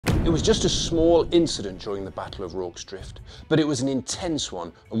It was just a small incident during the Battle of Rorke's Drift, but it was an intense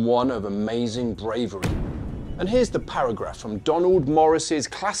one and one of amazing bravery. And here's the paragraph from Donald Morris's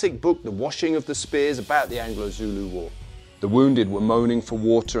classic book, The Washing of the Spears, about the Anglo-Zulu War. The wounded were moaning for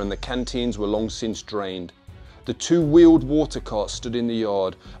water and the canteens were long since drained. The two-wheeled water carts stood in the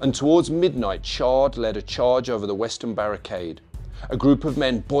yard, and towards midnight Chard led a charge over the western barricade. A group of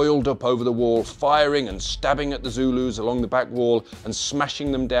men boiled up over the wall, firing and stabbing at the Zulus along the back wall and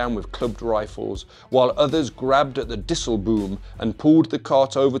smashing them down with clubbed rifles, while others grabbed at the distel boom and pulled the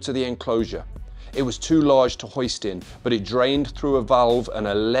cart over to the enclosure. It was too large to hoist in, but it drained through a valve and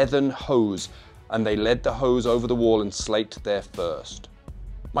a leathern hose, and they led the hose over the wall and slaked there first.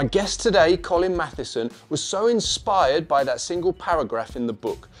 My guest today, Colin Mathieson, was so inspired by that single paragraph in the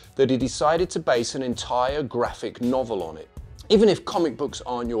book that he decided to base an entire graphic novel on it. Even if comic books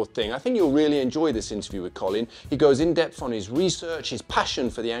aren't your thing, I think you'll really enjoy this interview with Colin. He goes in depth on his research, his passion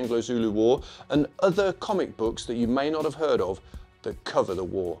for the Anglo-Zulu War, and other comic books that you may not have heard of that cover the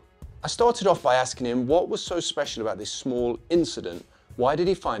war. I started off by asking him what was so special about this small incident. Why did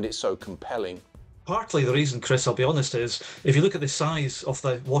he find it so compelling? Partly the reason, Chris, I'll be honest, is if you look at the size of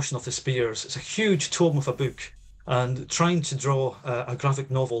the Washing of the Spears, it's a huge tome of a book. And trying to draw a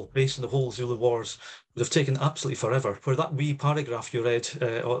graphic novel based on the whole Zulu Wars would have taken absolutely forever. Where that wee paragraph you read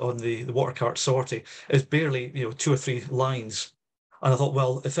on the water cart sortie is barely 2 or 3 lines. And I thought,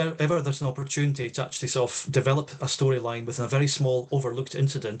 well, if ever there's an opportunity to actually sort of develop a storyline within a very small, overlooked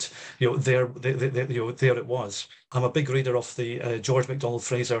incident, there it was. I'm a big reader of the George MacDonald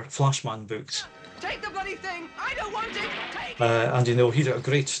Fraser Flashman books. Take the bloody thing! I don't want it! Take it! And he's got a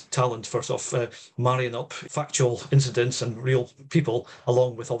great talent for sort of marrying up factual incidents and real people,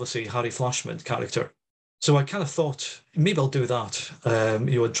 along with obviously Harry Flashman's character. So I kind of thought maybe I'll do that,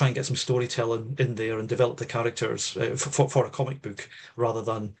 and try and get some storytelling in there and develop the characters for a comic book rather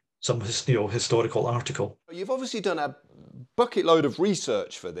than some historical article. You've obviously done a bucket load of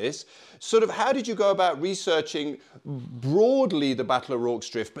research for this. Sort of how did you go about researching broadly the Battle of Rorke's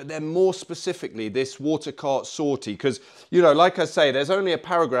Drift, but then more specifically this water cart sortie? Because, like I say, there's only a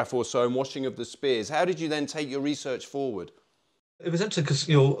paragraph or so in Washing of the Spears. How did you then take your research forward? It was interesting because,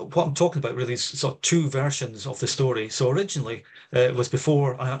 what I'm talking about really is sort of 2 versions of the story. So originally, it was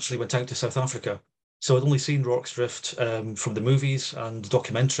before I actually went out to South Africa. So I'd only seen Rorke's Drift from the movies and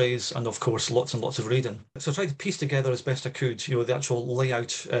documentaries and, of course, lots and lots of reading. So I tried to piece together as best I could, the actual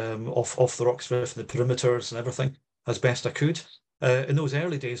layout of the Rorke's Drift, the perimeters and everything as best I could. In those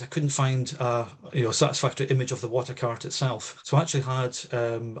early days, I couldn't find a satisfactory image of the water cart itself. So I actually had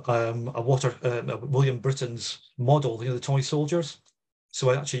William Britton's model, the toy soldiers.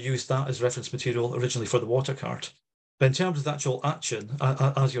 So I actually used that as reference material originally for the water cart. But in terms of the actual action,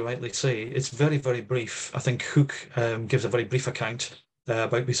 as you rightly say, it's very, very brief. I think Hook gives a very brief account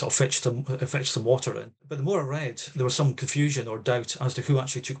about we sort of fetched some water in. But the more I read, there was some confusion or doubt as to who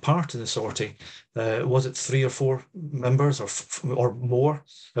actually took part in the sortie. Was it 3 or 4 members or more?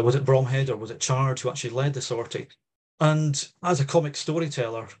 Was it Bromhead or was it Chard who actually led the sortie? And as a comic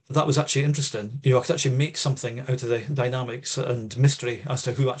storyteller, that was actually interesting. I could actually make something out of the dynamics and mystery as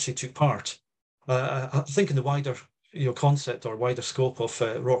to who actually took part. I think in the wider concept or wider scope of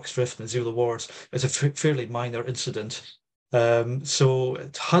Rorke's Drift and the Zulu Wars, it's a fairly minor incident. So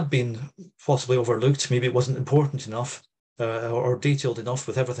it had been possibly overlooked. Maybe it wasn't important enough or detailed enough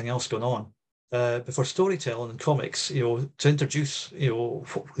with everything else going on. But for storytelling and comics, to introduce,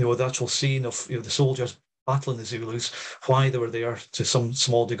 the actual scene of the soldiers battling the Zulus, why they were there to some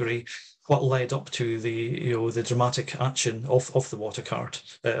small degree, what led up to the dramatic action of the water cart,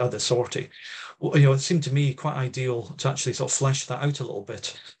 the sortie. It seemed to me quite ideal to actually sort of flesh that out a little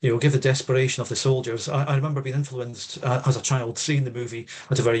bit, give the desperation of the soldiers. I remember being influenced as a child, seeing the movie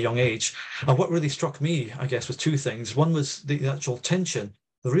at a very young age. And what really struck me, I guess, was 2 things. One was the actual tension,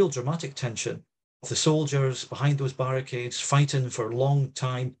 the real dramatic tension of the soldiers behind those barricades, fighting for a long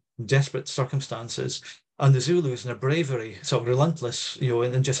time, in desperate circumstances. And the Zulus and their bravery, sort of relentless,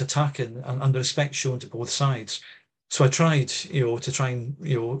 and just attacking and the respect shown to both sides. So I tried, to try and,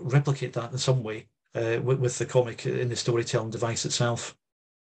 replicate that in some way with the comic in the storytelling device itself.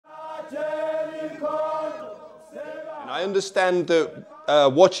 And I understand that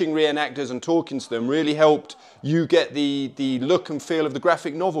watching reenactors and talking to them really helped you get the look and feel of the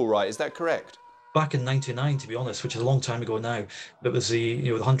graphic novel right. Is that correct? Back in '99, to be honest, which is a long time ago now, it was the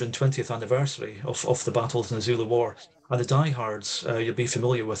 120th anniversary of the battles in the Zulu War. And the diehards, you'll be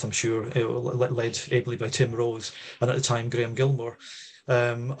familiar with, I'm sure, led ably by Tim Rose and at the time Graham Gilmore.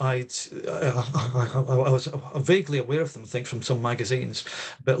 I was vaguely aware of them, I think, from some magazines.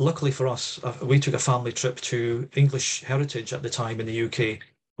 But luckily for us, we took a family trip to English Heritage at the time in the UK,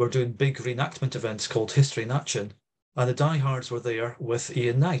 were doing big reenactment events called History in Action. And the diehards were there with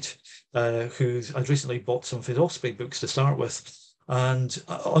Ian Knight, who I'd recently bought some of his Offspring books to start with. And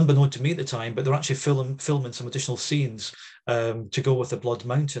unbeknown to me at the time, but they're actually filming some additional scenes to go with the Blood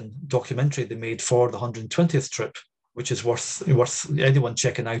Mountain documentary they made for the 120th trip, which is worth anyone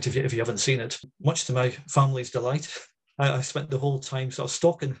checking out if you haven't seen it. Much to my family's delight, I spent the whole time sort of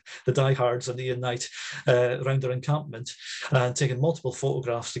stalking the diehards and Ian Knight around their encampment and taking multiple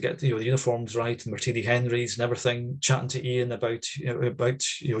photographs to get the uniforms right and Martini Henrys and everything. Chatting to Ian about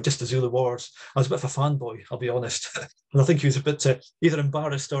just the Zulu Wars. I was a bit of a fanboy, I'll be honest, and I think he was a bit either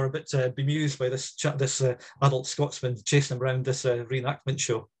embarrassed or a bit bemused by this adult Scotsman chasing him around this reenactment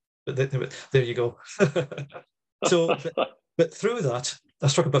show. But there you go. So, but through that, I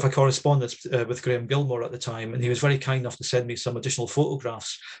struck a bit of a correspondence with Graham Gilmore at the time, and he was very kind enough to send me some additional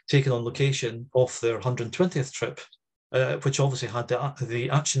photographs taken on location of their 120th trip, which obviously had the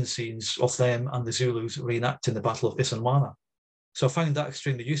action scenes of them and the Zulus reenacting the Battle of Isandlwana. So I found that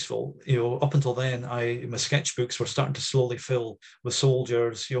extremely useful. Up until then, my sketchbooks were starting to slowly fill with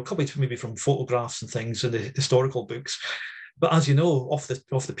soldiers, copied maybe from photographs and things in the historical books. But as you know, off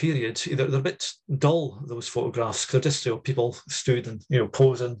the period, they're a bit dull, those photographs. They're just people stood and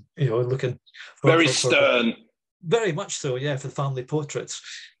posing, looking very stern. Very much so, yeah, for the family portraits.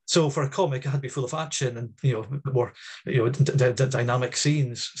 So for a comic, it had to be full of action and more dynamic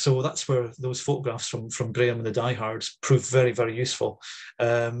scenes. So that's where those photographs from Graham and the diehards proved very, very useful.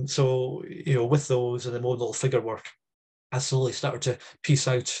 So with those and the more little figure work, I slowly started to piece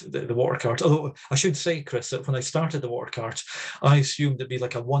out the water cart. Although I should say, Chris, that when I started the water cart, I assumed it'd be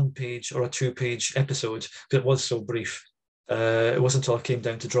like a 1-page or a 2-page episode because it was so brief. It wasn't until I came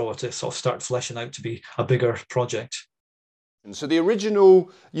down to draw it to sort of start fleshing out to be a bigger project. And so the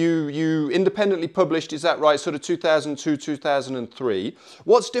original you independently published, is that right? Sort of 2002, 2003.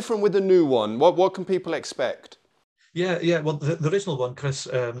 What's different with the new one? What can people expect? Yeah. Well, the original one, Chris,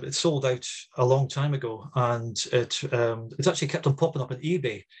 it sold out a long time ago, and it's actually kept on popping up on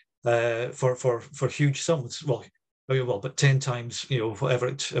eBay for huge sums. Well, but 10 times whatever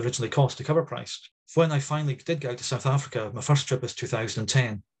it originally cost the cover price. When I finally did go out to South Africa, my first trip was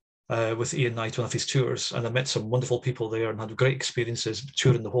 2010. With Ian Knight, one of his tours, and I met some wonderful people there and had great experiences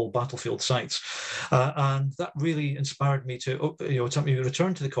touring the whole battlefield sites. And that really inspired me to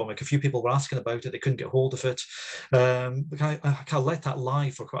return to the comic. A few people were asking about it, they couldn't get hold of it. I kind of let that lie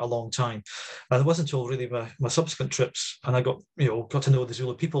for quite a long time. And it wasn't until really my subsequent trips, and I got to know the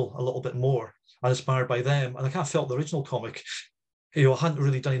Zulu people a little bit more, and inspired by them. And I kind of felt the original comic, I hadn't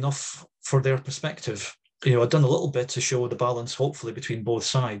really done enough for their perspective. I'd done a little bit to show the balance, hopefully, between both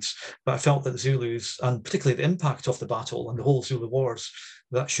sides, but I felt that the Zulus, and particularly the impact of the battle and the whole Zulu Wars,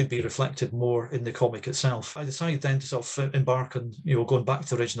 that should be reflected more in the comic itself. I decided then to sort of embark on, going back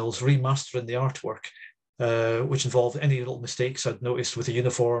to the originals, remastering the artwork, which involved any little mistakes I'd noticed with the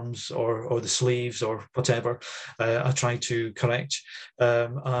uniforms or the sleeves or whatever. I tried to correct.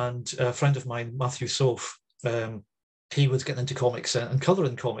 And a friend of mine, Matthew Soph, he was getting into comics and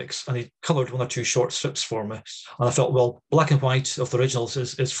colouring comics, and he coloured 1 or 2 short strips for me. And I felt, well, black and white of the originals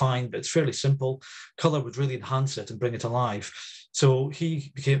is fine, but it's fairly simple. Colour would really enhance it and bring it alive. So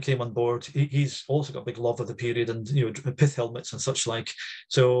he came on board. He's also got a big love of the period and pith helmets and such like.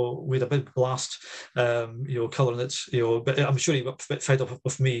 So we had a big blast, colouring it. But I'm sure he got a bit fed up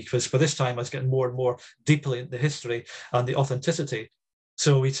with me, because by this time I was getting more and more deeply into the history and the authenticity.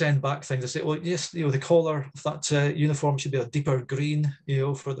 So we'd send back things and say, well, yes, the collar of that uniform should be a deeper green,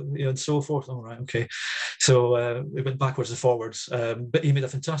 for the, and so forth. All right, okay. So we went backwards and forwards, but he made a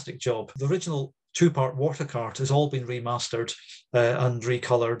fantastic job. The original 2-part water cart has all been remastered and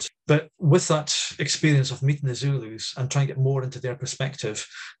recoloured. But with that experience of meeting the Zulus and trying to get more into their perspective,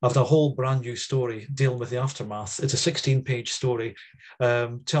 I've done a whole brand new story dealing with the aftermath. It's a 16-page story,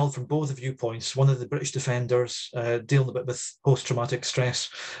 told from both viewpoints. One of the British defenders dealing a bit with post-traumatic stress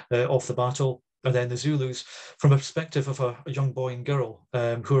of the battle, and then the Zulus from a perspective of a young boy and girl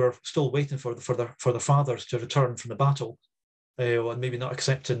who are still waiting for their fathers to return from the battle, and maybe not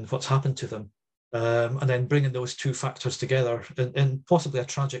accepting what's happened to them. And then bringing those 2 factors together in possibly a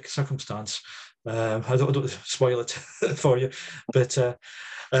tragic circumstance. I don't spoil it for you, but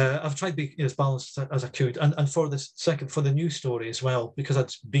I've tried to be as balanced as I could. And for the new story as well, because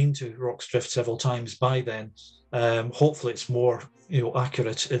I'd been to Rorke's Drift several times by then, hopefully it's more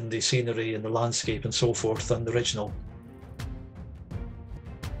accurate in the scenery and the landscape and so forth than the original.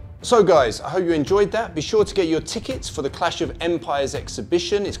 So guys, I hope you enjoyed that. Be sure to get your tickets for the Clash of Empires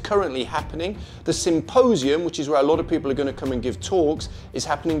exhibition. It's currently happening. The symposium, which is where a lot of people are going to come and give talks, is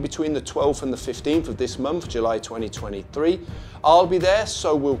happening between the 12th and the 15th of this month, July 2023. I'll be there,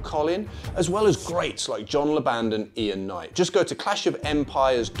 so will Colin, as well as greats like John LeBand and Ian Knight. Just go to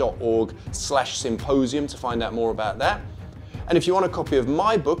clashofempires.org/symposium to find out more about that. And if you want a copy of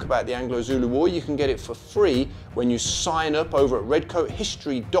my book about the Anglo-Zulu War, you can get it for free when you sign up over at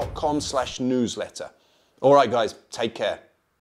redcoathistory.com/newsletter. All right, guys, take care.